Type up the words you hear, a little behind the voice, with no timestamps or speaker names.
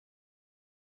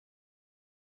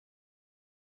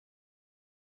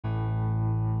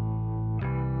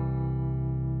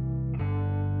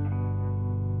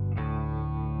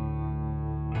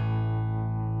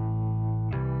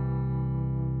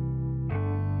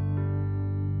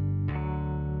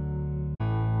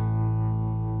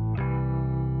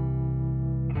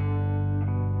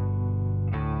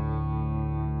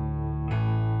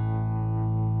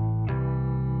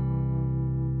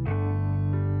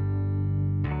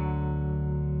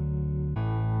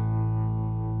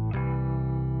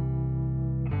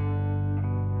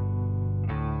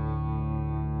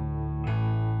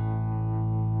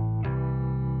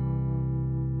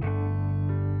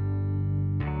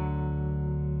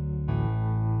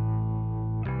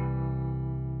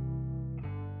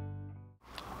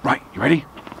Ready?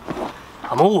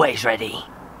 I'm always ready.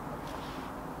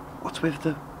 What's with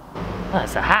the...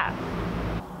 That's a hat.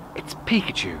 It's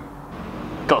Pikachu.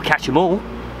 Gotta catch 'em all.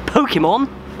 Pokemon.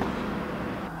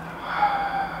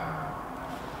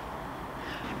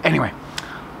 Anyway,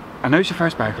 I know it's your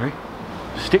first burglary.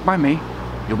 Stick by me,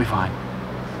 you'll be fine.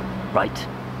 Right.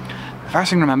 The first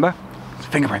thing to remember is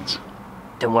fingerprints.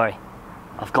 Don't worry.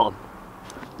 I've got 'em.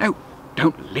 No,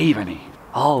 don't leave any.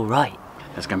 Oh, right.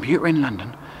 There's a computer in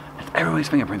London with everybody's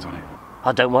fingerprints on it.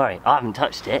 Oh, don't worry. I haven't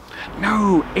touched it.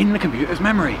 No, in the computer's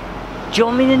memory. Do you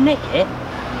want me to nick it?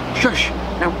 Shush!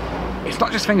 Now, it's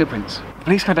not just fingerprints. The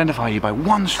police can identify you by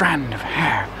one strand of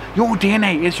hair. Your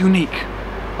DNA is unique.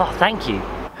 Oh, thank you.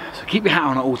 So keep your hat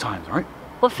on at all times, right?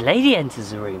 What if a lady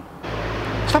enters the room?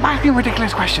 Stop asking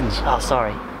ridiculous questions. Oh,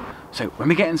 sorry. So, when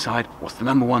we get inside, what's the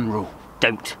 #1 rule?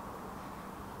 Don't.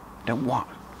 Don't what?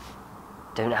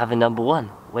 Don't have a #1.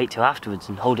 Wait till afterwards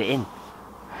and hold it in.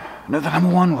 No, the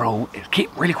 #1 rule is keep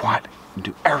really quiet and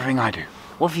do everything I do.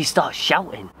 What if you start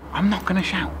shouting? I'm not gonna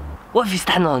shout. What if you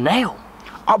stand on a nail?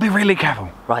 I'll be really careful.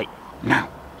 Right. Now,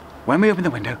 when we open the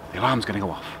window, the alarm's gonna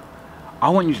go off. I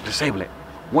want you to disable it.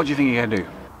 What do you think you're gonna do?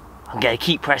 I'm gonna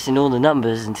keep pressing all the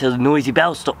numbers until the noisy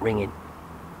bells stop ringing.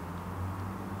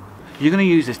 You're gonna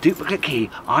use this duplicate key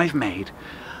I've made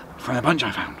from the bunch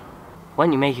I found. Why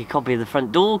don't you make a copy of the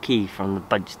front door key from the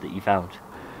bunch that you found?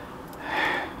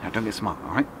 Now don't get smart,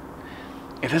 alright?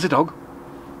 If there's a dog,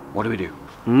 what do?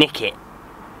 Nick it.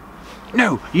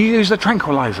 No, you use the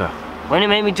tranquilizer. Won't it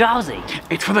make me drowsy?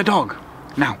 It's for the dog.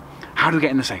 Now, how do we get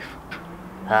in the safe?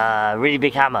 Really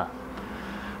big hammer.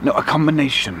 No, a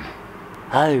combination.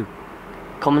 Oh,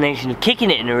 combination of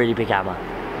kicking it in a really big hammer.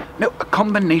 No, a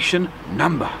combination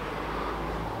number.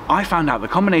 I found out the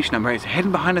combination number is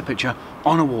hidden behind a picture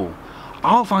on a wall.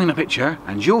 I'll find the picture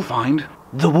and you'll find...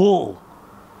 The wall.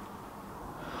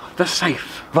 The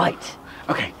safe. Right.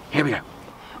 Okay, here we go.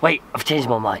 Wait, I've changed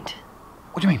my mind.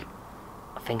 What do you mean?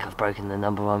 I think I've broken the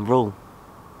 #1 rule.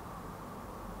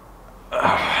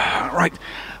 Right,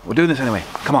 we're doing this anyway.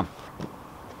 Come on.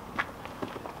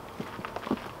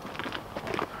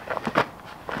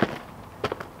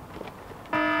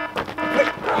 Wait,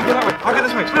 you go that way. I'll go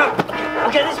this way.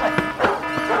 I'll go this way.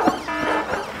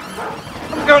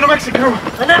 I'm going to Mexico.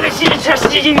 I never should have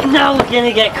trusted you. Now we're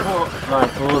gonna get caught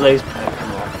like all those Pokemon.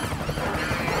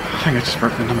 I think I just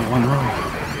broke the #1 rule.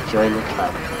 Join the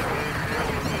club.